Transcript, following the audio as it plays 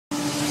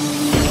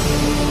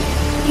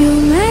You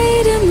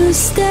made a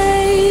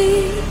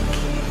mistake,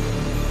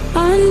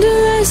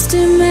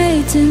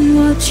 underestimating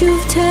what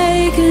you've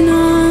taken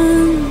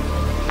on.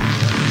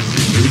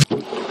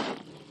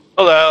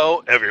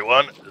 Hello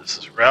everyone, this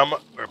is Rem.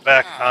 We're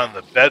back on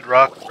the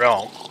Bedrock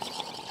realm.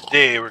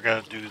 Today we're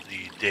going to do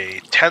the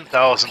day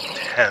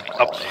 10,010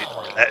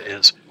 update, and that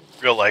is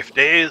real life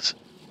days.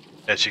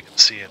 As you can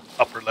see in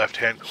the upper left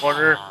hand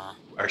corner,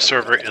 our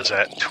server is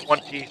at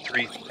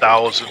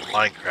 23,000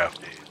 Minecraft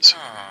days.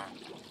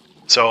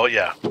 So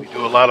yeah, we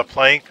do a lot of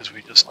playing because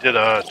we just did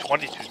a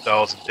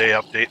 22,000 day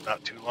update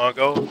not too long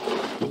ago.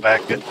 Go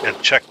back and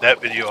check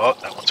that video out,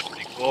 that one's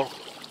pretty cool.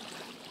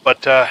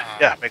 But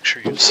yeah, make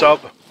sure you sub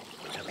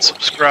and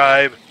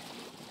subscribe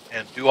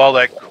and do all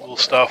that cool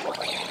stuff.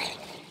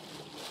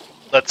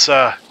 Let's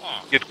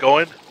get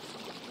going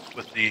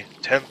with the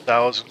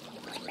 10,000,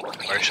 or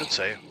I should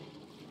say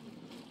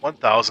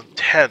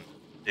 1,010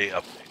 day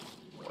update.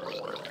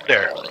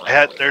 There,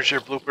 there's your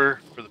blooper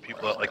for the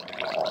people that like the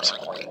bloopers.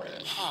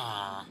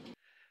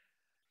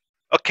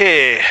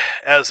 Okay,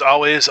 as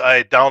always,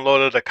 I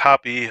downloaded a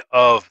copy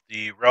of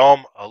the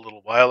realm a little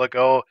while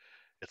ago.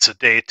 It's a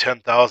day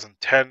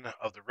 10,010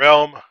 of the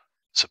realm,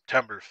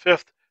 September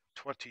 5th,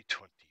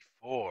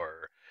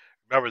 2024.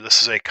 Remember,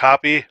 this is a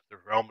copy. The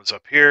realm is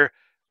up here.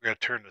 We're going to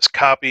turn this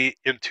copy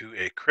into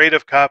a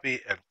creative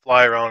copy and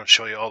fly around and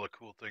show you all the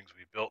cool things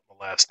we built in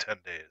the last 10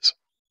 days.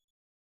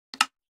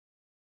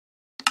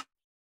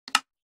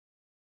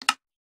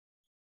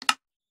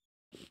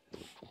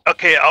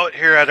 Okay, out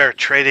here at our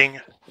trading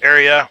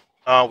area,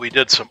 we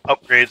did some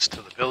upgrades to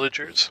the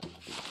villagers.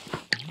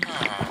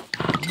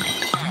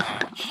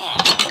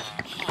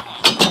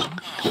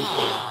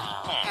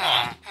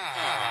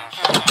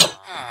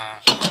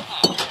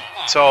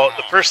 So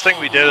the first thing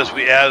we did is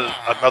we added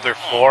another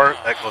floor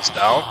that goes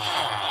down.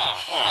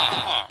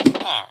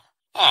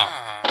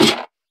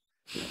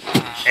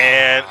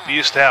 And we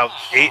used to have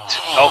 8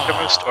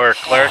 alchemists, or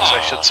clerics I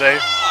should say.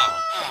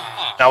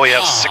 Now we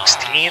have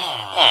 16.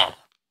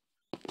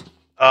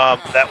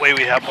 That way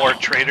we have more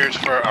traders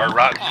for our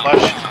rotten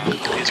flesh.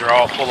 These are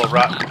all full of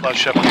rotten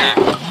flesh up here.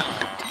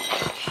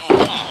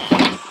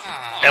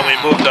 And we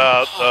moved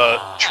the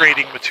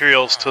trading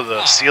materials to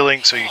the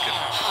ceiling so you can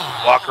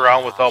walk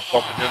around without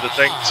bumping into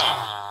things.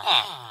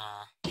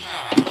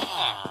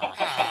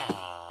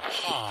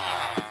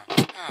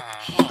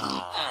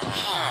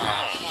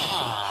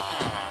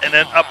 And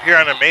then up here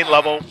on the main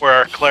level where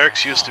our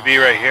clerics used to be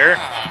right here,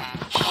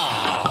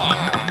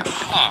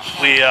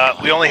 we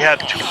only had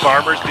 2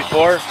 farmers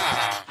before.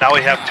 Now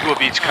we have 2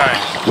 of each kind.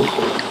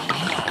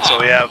 So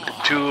we have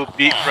 2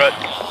 beetroot, 2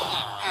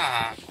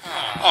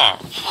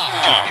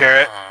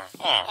 carrot,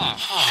 2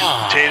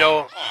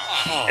 potato,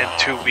 and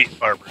 2 wheat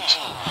farmers.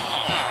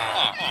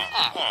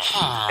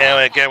 And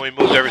again, we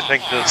moved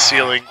everything to the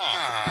ceiling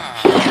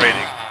for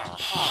trading.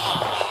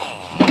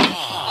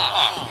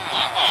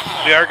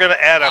 We are going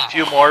to add a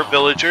few more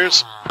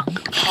villagers.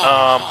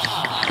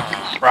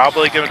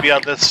 Probably going to be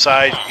on this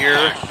side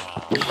here.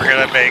 We're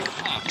going to make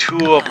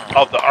 2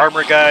 of the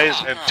armor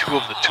guys and 2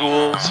 of the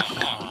tools.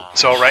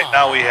 So right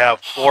now we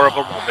have 4 of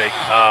them. We'll make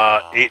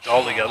 8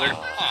 altogether.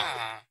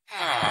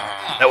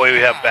 That way we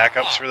have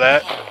backups for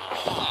that.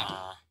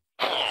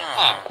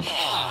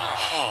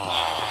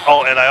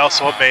 Oh, and I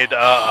also made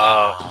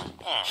a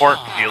pork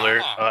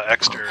dealer,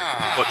 extra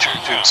butcher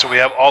too. So we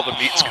have all the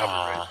meats covered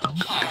right now.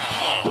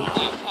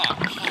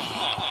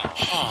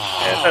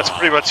 And that's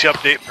pretty much the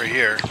update for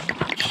here.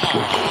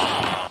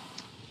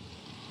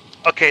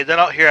 Okay, then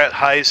out here at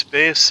Hyze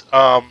Base,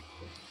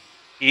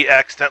 he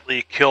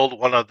accidentally killed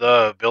one of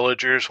the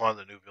villagers, one of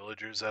the new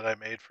villagers that I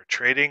made for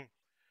trading.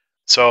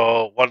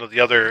 So one of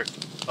the other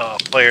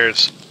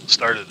players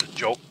started a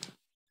joke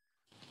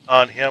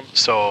on him.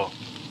 So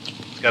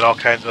he's got all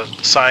kinds of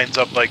signs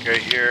up like right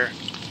here.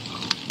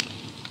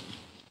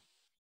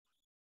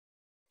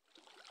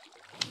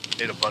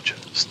 Made a bunch of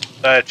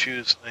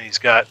statues, and he's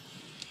got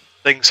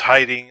things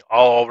hiding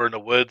all over in the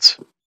woods.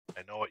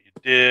 I know what you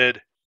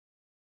did.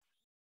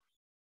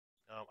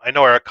 I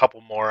know where a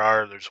couple more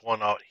are. There's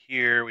one out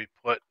here we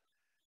put.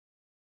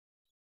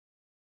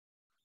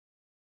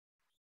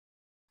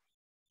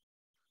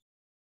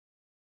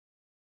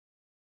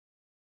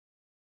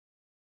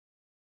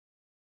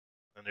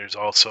 And there's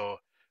also,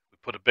 we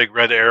put a big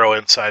red arrow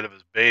inside of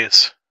his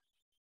base.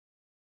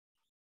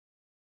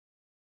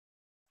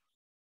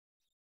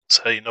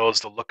 So he knows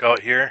to look out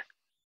here.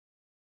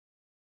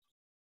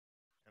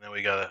 And then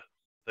we got a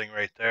thing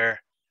right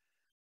there.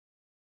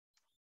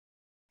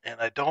 And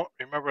I don't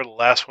remember what the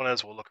last one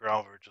is. We'll look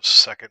around for just a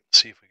second and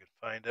see if we can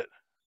find it.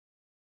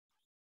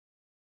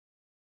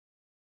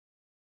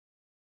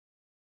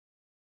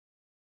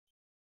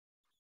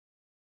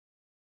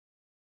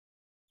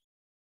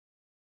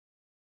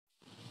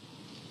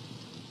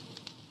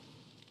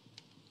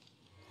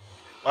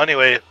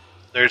 Anyway,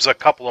 there's a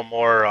couple of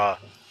more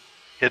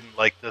hidden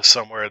like this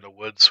somewhere in the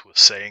woods with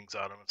sayings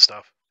on them and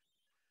stuff.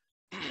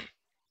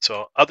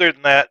 So other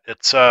than that,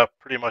 it's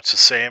pretty much the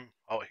same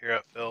out here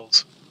at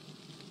Phil's.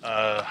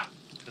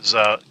 His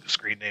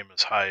screen name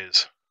is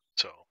Hyze.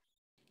 So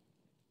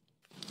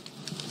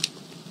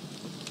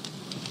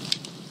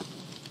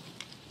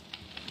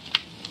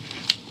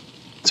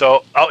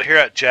So out here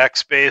at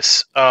Jack's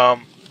base, got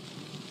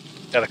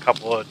a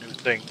couple of new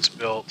things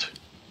built.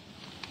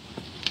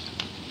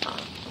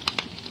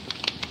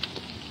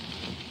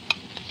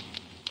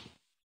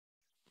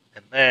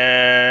 And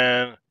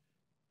then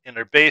in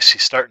their base,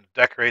 he's starting to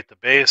decorate the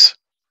base.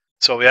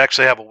 So we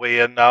actually have a way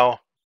in now.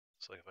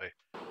 So if I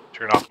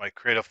turn off my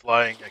creative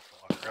flying, I can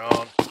walk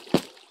around.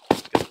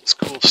 Get this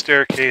cool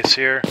staircase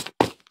here.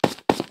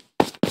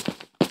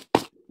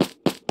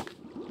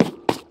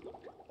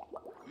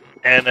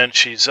 And then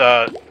she's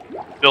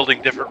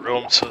building different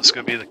rooms. So this is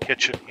going to be the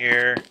kitchen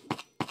here.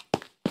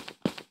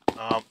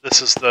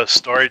 This is the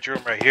storage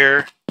room right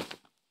here.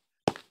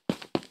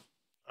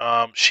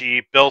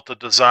 She built a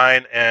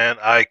design and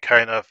I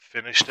kind of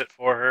finished it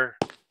for her.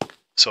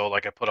 So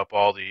like I put up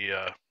all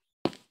the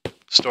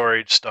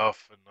storage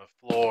stuff and the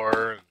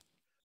floor and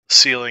the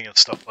ceiling and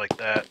stuff like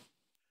that.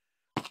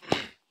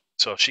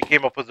 So she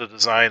came up with the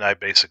design, I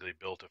basically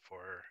built it for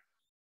her.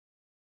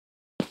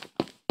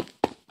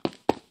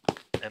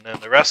 And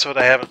then the rest of it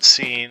I haven't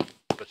seen,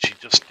 but she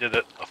just did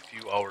it a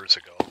few hours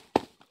ago.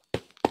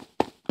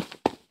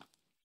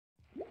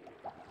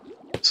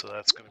 So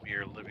that's going to be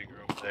her living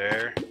room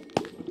there.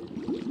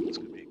 It's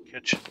going to be a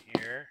kitchen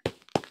here.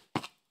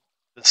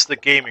 This is the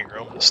gaming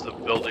room. This is the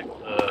building,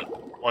 the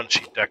one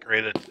she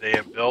decorated today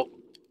and built.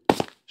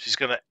 She's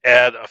going to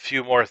add a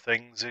few more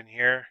things in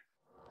here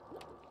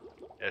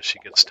as she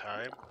gets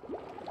time.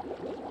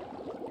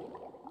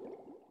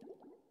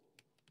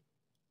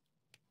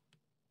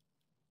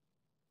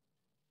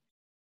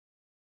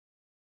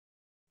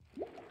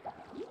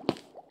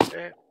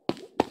 Okay.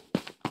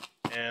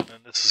 And then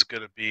this is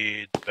going to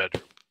be the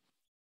bedroom.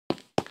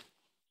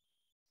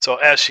 So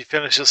as she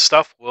finishes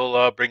stuff,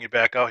 we'll bring you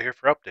back out here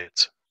for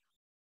updates.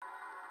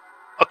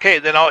 Okay,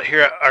 then out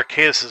here at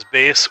Arcadus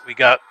Base, we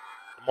got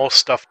most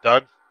stuff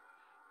done.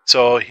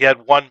 So he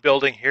had one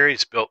building here,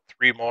 he's built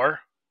 3 more.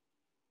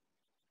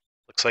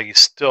 Looks like he's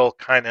still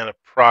kind of in the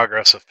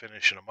progress of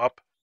finishing them up.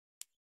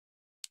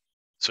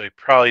 So he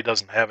probably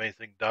doesn't have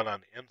anything done on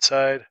the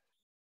inside.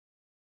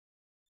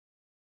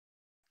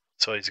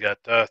 So he's got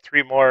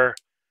 3 more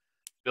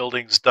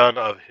buildings done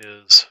of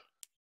his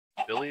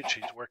village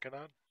he's working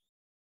on.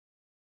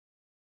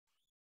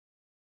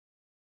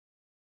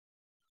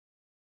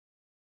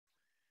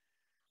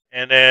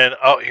 And then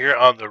out here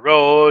on the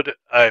road,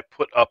 I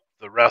put up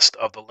the rest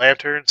of the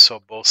lanterns, so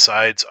both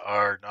sides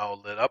are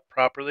now lit up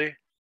properly.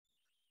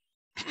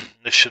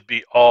 This should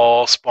be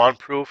all spawn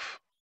proof.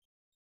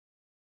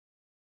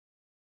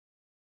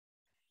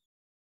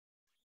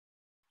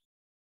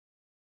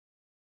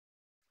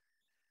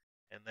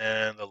 And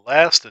then the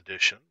last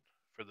addition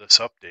for this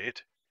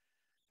update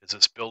is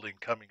this building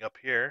coming up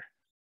here.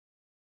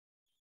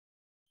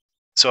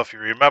 So if you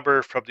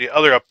remember from the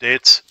other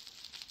updates,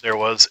 there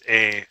was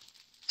a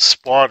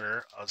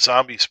spawner, a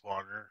zombie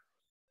spawner,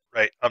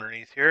 right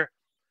underneath here.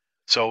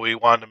 So we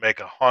wanted to make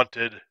a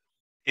haunted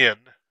inn.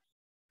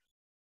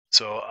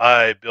 So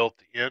I built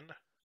the inn.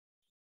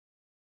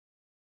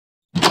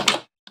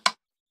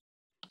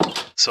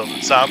 So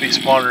the zombie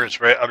spawner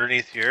is right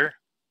underneath here,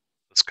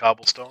 this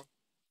cobblestone.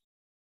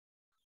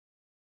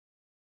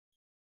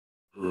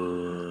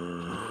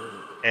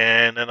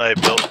 And then I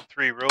built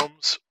 3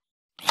 rooms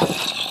to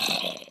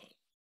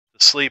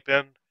sleep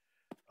in.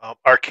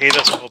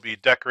 Arcadus will be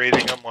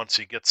decorating them once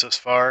he gets this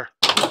far.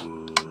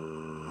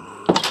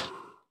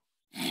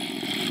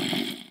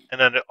 And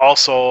then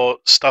also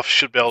stuff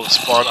should be able to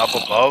spawn up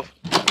above.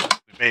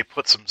 We may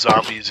put some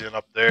zombies in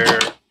up there.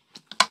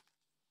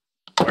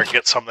 Or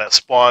get some that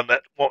spawn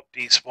that won't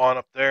despawn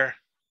up there.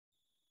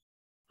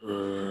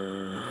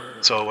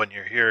 So when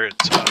you're here,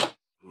 it's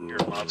your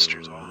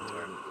monsters all the time.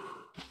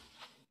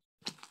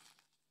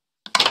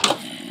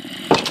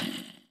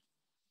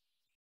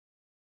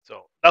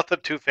 So nothing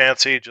too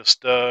fancy,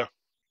 just a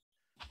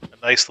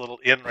nice little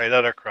inn right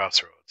at our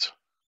crossroads.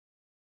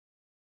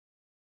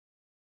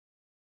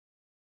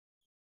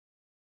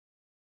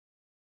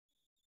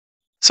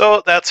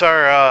 So that's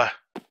our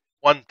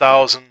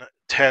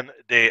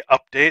 1010-day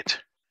update.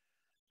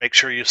 Make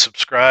sure you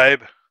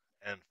subscribe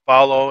and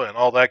follow and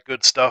all that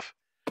good stuff.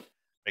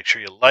 Make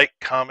sure you like,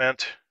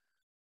 comment,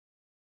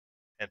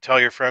 and tell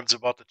your friends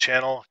about the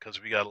channel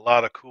because we got a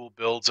lot of cool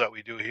builds that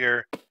we do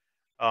here.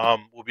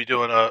 We'll be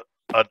doing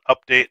an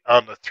update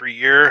on the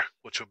 3-year,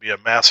 which will be a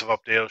massive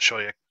update. It'll show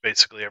you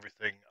basically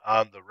everything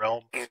on the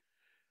realm.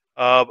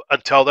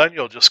 Until then,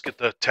 you'll just get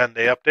the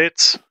 10-day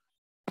updates.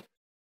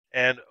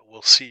 And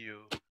we'll see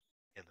you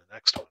in the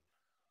next one.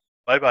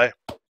 Bye-bye.